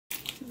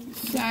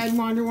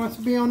Sidewinder wants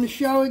to be on the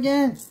show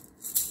again.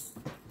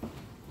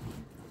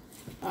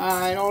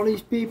 Alright, all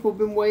these people have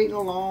been waiting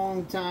a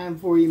long time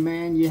for you,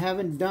 man. You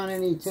haven't done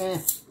any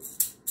time.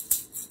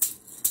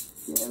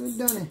 You haven't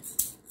done it.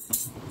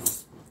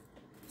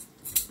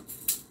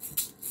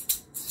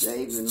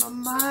 Saving my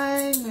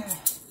mind.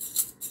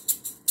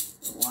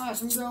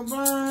 Watch him go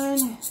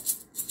blind.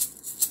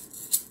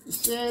 He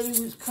said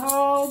he was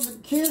called to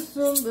kiss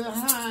him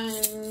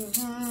behind.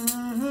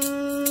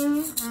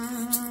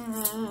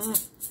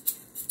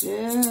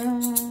 Yeah.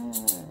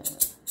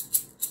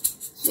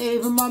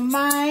 Saving my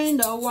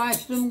mind, I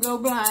watched him go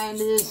blind.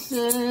 He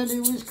said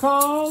he was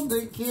called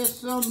to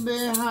kiss him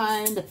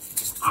behind.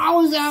 I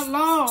was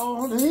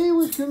outlawed, he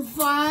was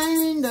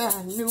confined.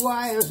 New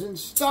wires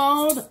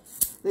installed.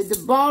 They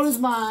debauched his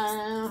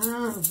mind.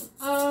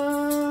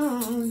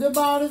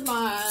 Debauched his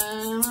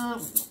mind.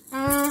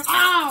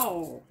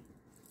 Ow!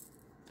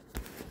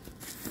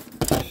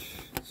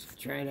 Let's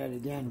try that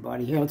again,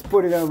 buddy. Here, let's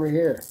put it over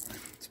here.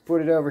 Let's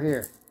put it over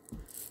here.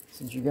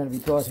 Since you're going to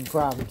be causing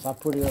problems, I'll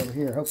put it over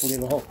here. Hopefully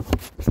it'll hold.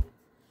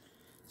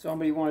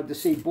 Somebody wanted to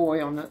see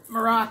Boy on the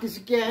maracas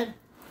again.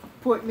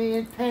 Put me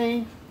in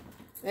pain.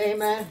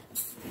 Amen.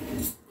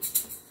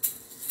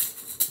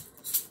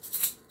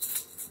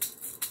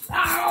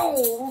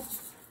 Ow!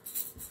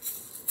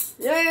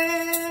 Yeah!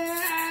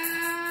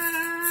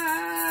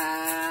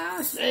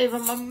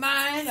 Saving my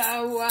mind,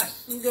 I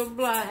watched him go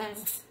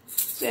blind.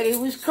 Said he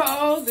was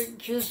called to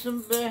kiss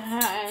him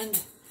behind.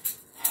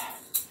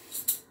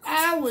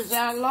 I was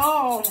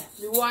outlawed,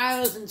 the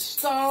wires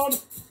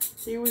installed,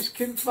 he was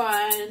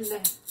confined.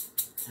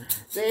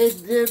 They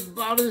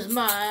debauched his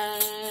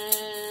mind.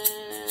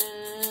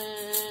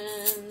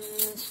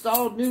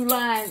 Installed new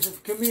lines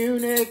of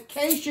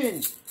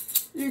communication.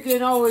 You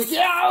can always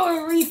get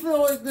a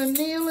refill at the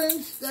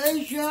kneeling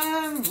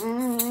station.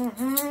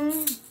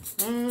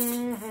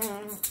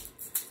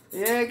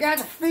 Yeah, got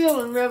the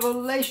feeling,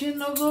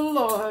 revelation of the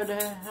Lord,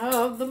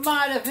 of the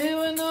might of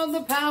healing, of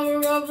the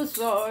power of the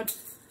sword.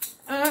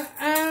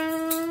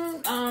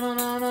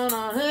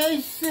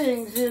 He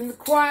sings in the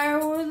choir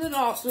with an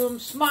awesome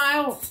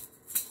smile.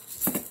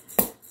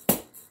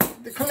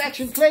 The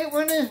collection plate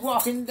when he's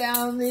walking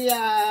down the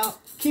aisle.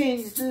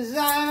 King's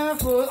desire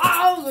for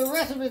all the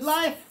rest of his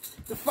life.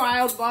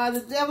 Defiled by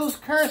the devil's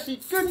curse, he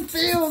couldn't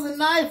feel the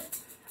knife.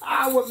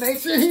 Ah, what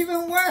makes it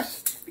even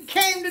worse,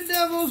 became the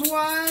devil's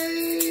wife.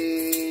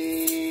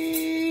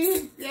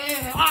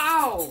 Yeah,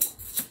 ow!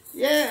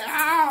 Yeah,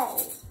 ow!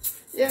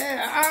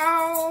 Yeah,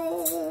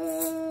 ow!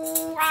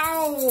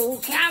 Ow!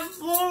 Can't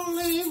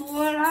believe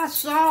what I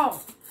saw.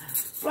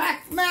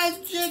 Black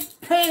magic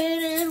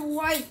painted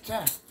white.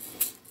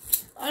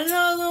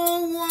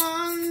 Another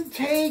one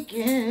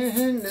taken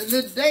in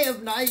the day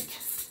of night.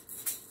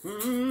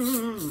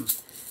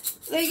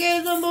 They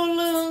gave them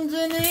balloons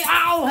and the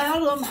owl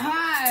held them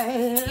high.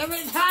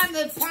 Every time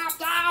they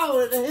popped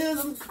out, they hear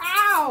them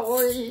cow.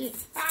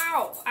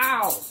 Ow,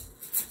 ow,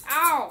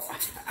 ow,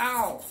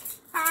 ow,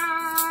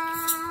 ow.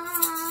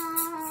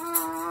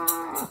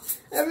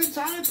 Every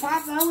time they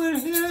popped, I would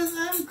hear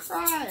them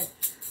cry.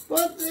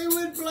 But they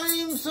would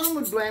blame, some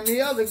would blame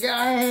the other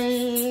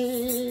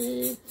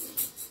guy.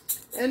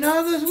 And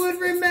others would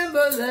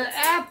remember the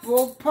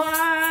apple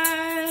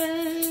pie.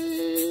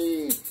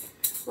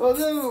 Well,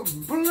 the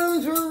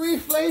balloons were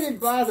reflated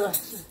by the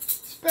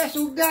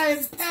special guy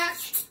in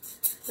patch.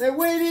 They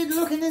waited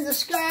looking in the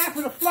sky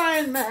for the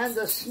flying man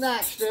to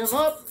snatch them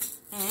up.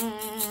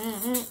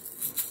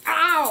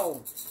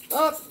 Ow!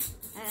 Up.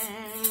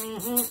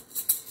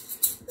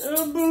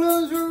 The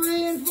balloons were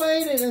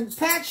reinflated and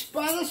patched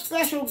by the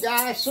special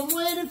guy. Some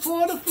waited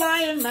for the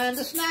flying man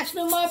to snatch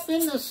them up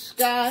in the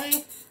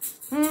sky.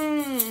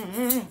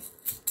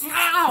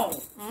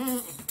 Ow!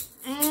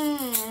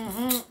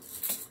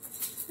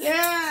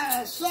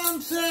 Yeah,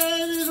 some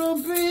said it'll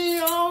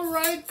be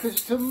alright,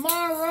 'cause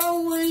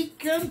tomorrow we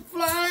can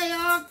fly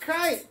our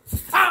kite.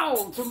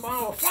 Ow!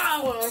 Tomorrow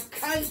fly our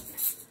kite.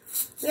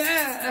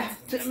 Yeah,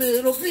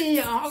 it'll be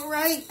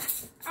alright.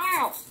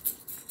 Ow!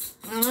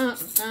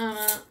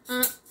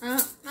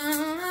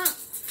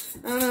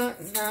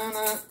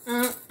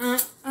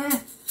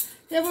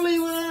 Can't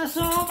believe what I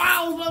saw.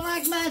 Ow!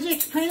 Black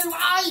magic painted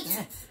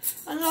white.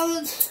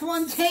 Another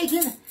one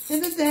taken in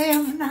the day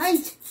of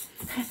night.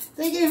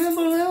 They gave him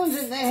balloons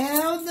and they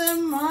held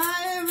them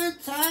high. Every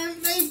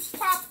time they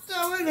popped,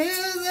 I would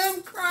hear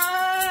them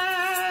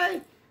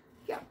cry.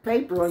 You got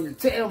paper on your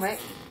tail, man.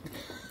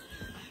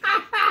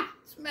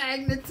 It's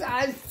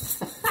magnetized.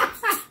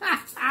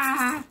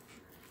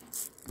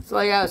 That's all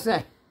I gotta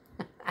say.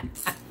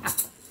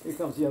 Here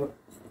comes the other.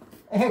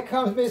 Here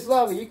comes Miss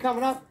Lovely. You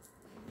coming up?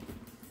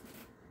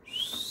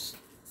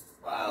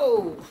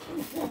 Whoa.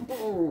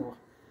 Whoa.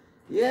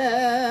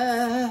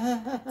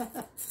 Yeah.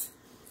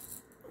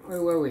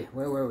 Where were we?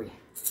 Where were we?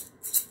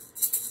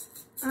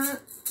 I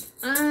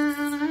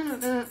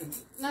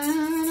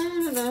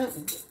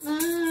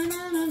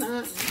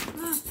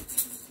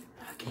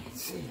can't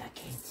see. I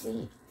can't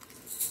see.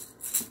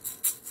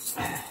 I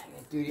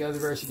gotta do the other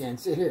verse again.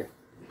 Sit here.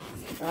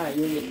 All right,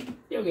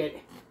 you'll get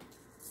it.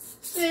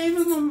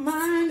 saving my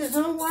mind as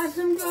I watched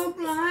him go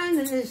blind,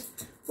 and his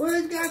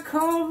words got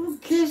cold from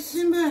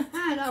kissing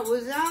behind. I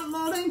was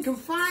outlawed and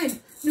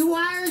confined, new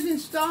wires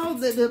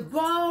installed, that the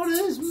ball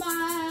is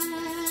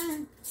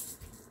mine.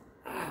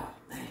 Oh,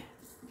 man.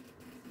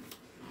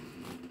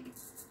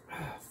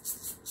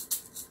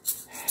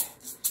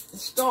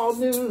 Installed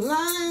new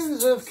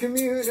lines of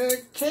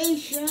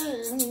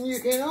communication. You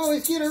can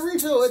always get a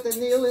refill at the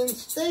kneeling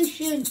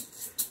station.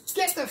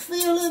 Get the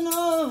feeling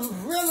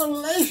of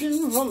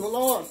revelation from the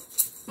Lord.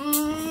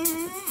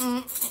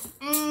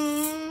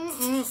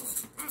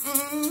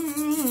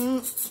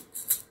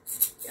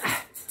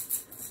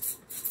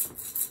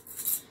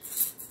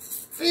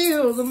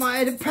 Feel the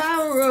mighty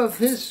power of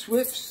his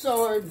swift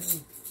sword.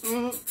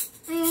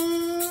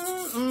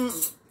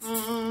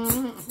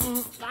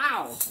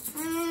 Ow.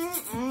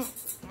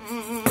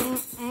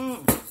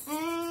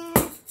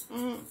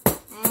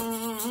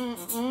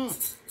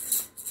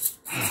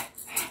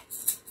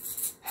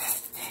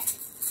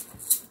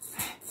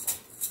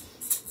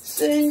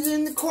 Sings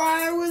in the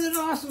choir with an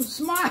awesome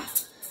smile.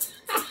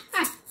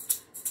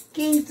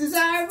 King's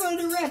desire for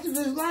the rest of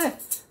his life.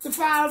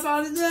 Defiled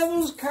by the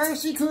devil's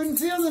curse, he couldn't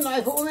feel the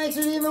knife. What makes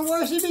it even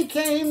worse, he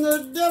became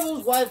the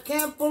devil's wife.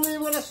 Can't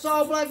believe what I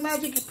saw, black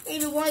magic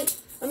painted white.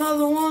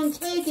 Another one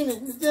taken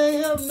in the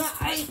day of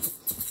night.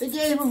 They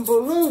gave him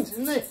balloons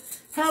and they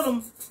held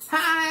him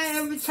high.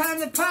 Every time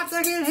they popped,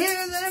 I could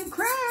hear them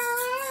cry.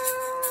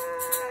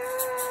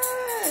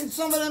 And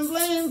some of them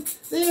blamed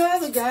the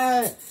other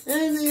guy,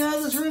 and the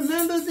others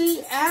remembered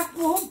the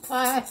apple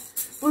pie.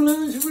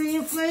 Balloons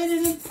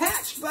reinflated and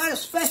patched by a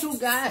special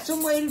guy.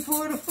 Some waited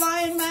for the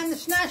flying man to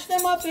snatch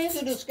them up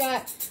into the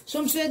sky.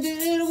 Some said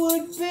that it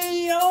would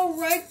be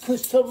alright,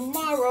 'cause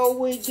tomorrow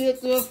we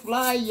get to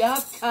fly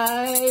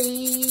yakai.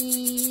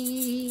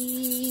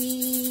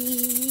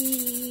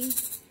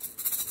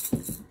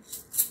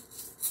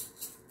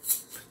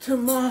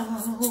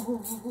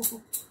 Tomorrow,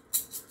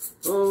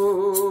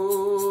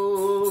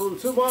 oh,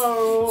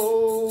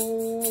 tomorrow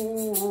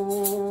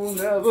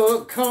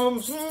never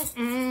comes.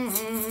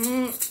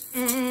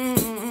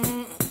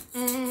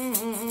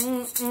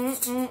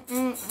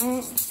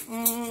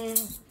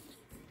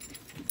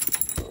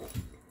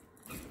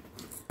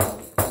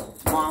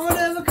 Tomorrow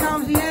never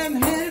comes, yeah, I'm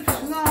headed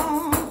for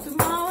long.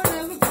 Tomorrow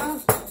never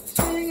comes,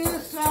 singing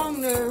a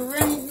song. There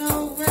ain't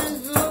no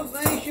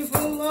reservation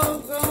for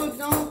logo.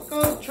 Don't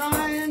go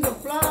trying to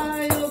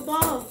fly a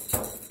bomb.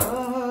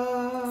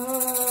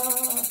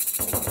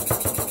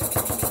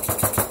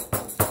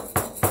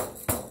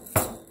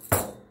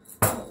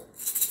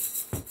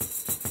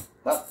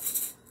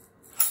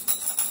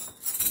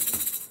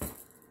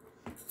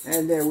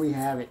 And there we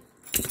have it.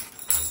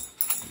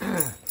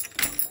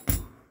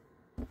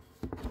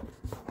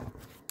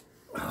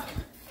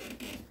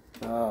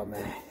 Oh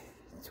man,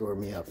 it tore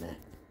me up, man.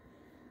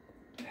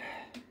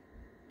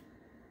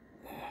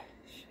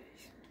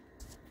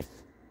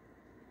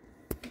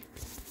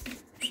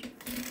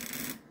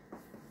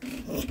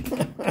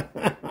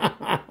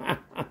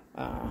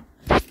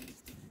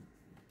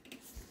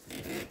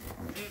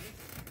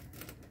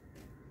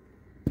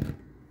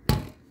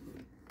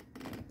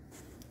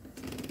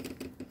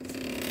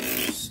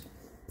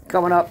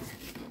 Coming up.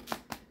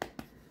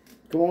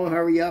 Come on,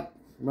 hurry up.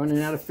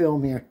 Running out of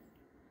film here.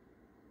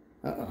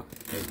 Uh-oh.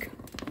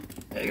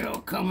 There you go.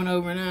 Coming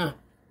over now.